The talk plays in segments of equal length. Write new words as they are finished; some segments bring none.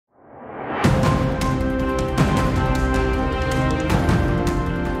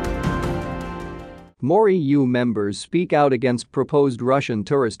More EU members speak out against proposed Russian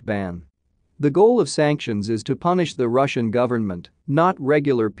tourist ban. The goal of sanctions is to punish the Russian government, not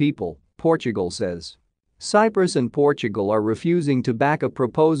regular people, Portugal says. Cyprus and Portugal are refusing to back a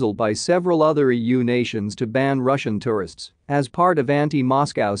proposal by several other EU nations to ban Russian tourists as part of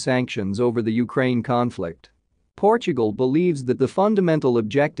anti-Moscow sanctions over the Ukraine conflict. Portugal believes that the fundamental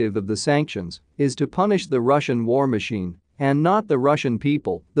objective of the sanctions is to punish the Russian war machine and not the Russian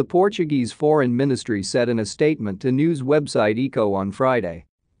people, the Portuguese Foreign Ministry said in a statement to news website Eco on Friday.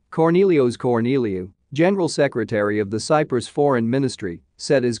 Kornelios Korneliou, General Secretary of the Cyprus Foreign Ministry,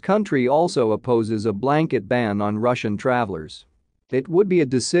 said his country also opposes a blanket ban on Russian travelers. It would be a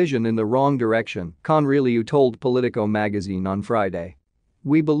decision in the wrong direction, Konreliou told Politico magazine on Friday.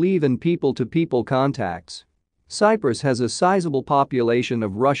 We believe in people-to-people contacts. Cyprus has a sizable population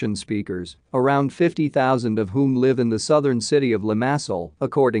of Russian speakers, around 50,000 of whom live in the southern city of Limassol,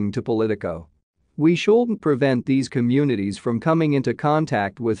 according to Politico. We shouldn't prevent these communities from coming into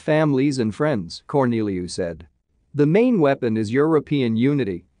contact with families and friends, Korneliou said. The main weapon is European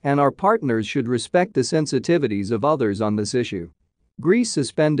unity, and our partners should respect the sensitivities of others on this issue. Greece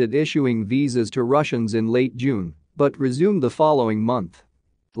suspended issuing visas to Russians in late June, but resumed the following month.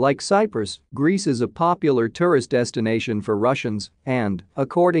 Like Cyprus, Greece is a popular tourist destination for Russians and,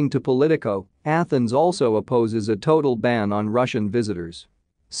 according to Politico, Athens also opposes a total ban on Russian visitors.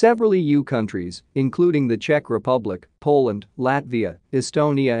 Several EU countries, including the Czech Republic, Poland, Latvia,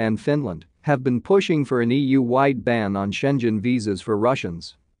 Estonia and Finland, have been pushing for an EU-wide ban on Schengen visas for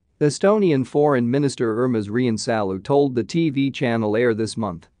Russians. Estonian Foreign Minister Urmas Reinsalu told the TV channel Air this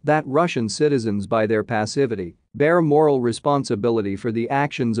month that Russian citizens by their passivity bear moral responsibility for the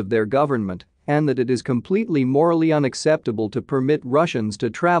actions of their government and that it is completely morally unacceptable to permit Russians to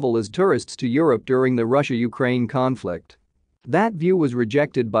travel as tourists to Europe during the Russia-Ukraine conflict. That view was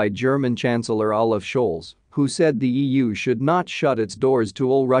rejected by German Chancellor Olaf Scholz, who said the EU should not shut its doors to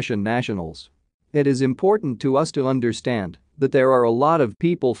all Russian nationals. It is important to us to understand that there are a lot of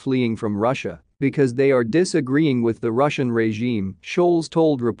people fleeing from Russia because they are disagreeing with the Russian regime, Scholz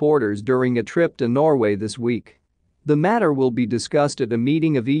told reporters during a trip to Norway this week. The matter will be discussed at a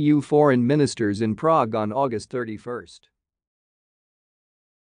meeting of EU foreign ministers in Prague on August 31.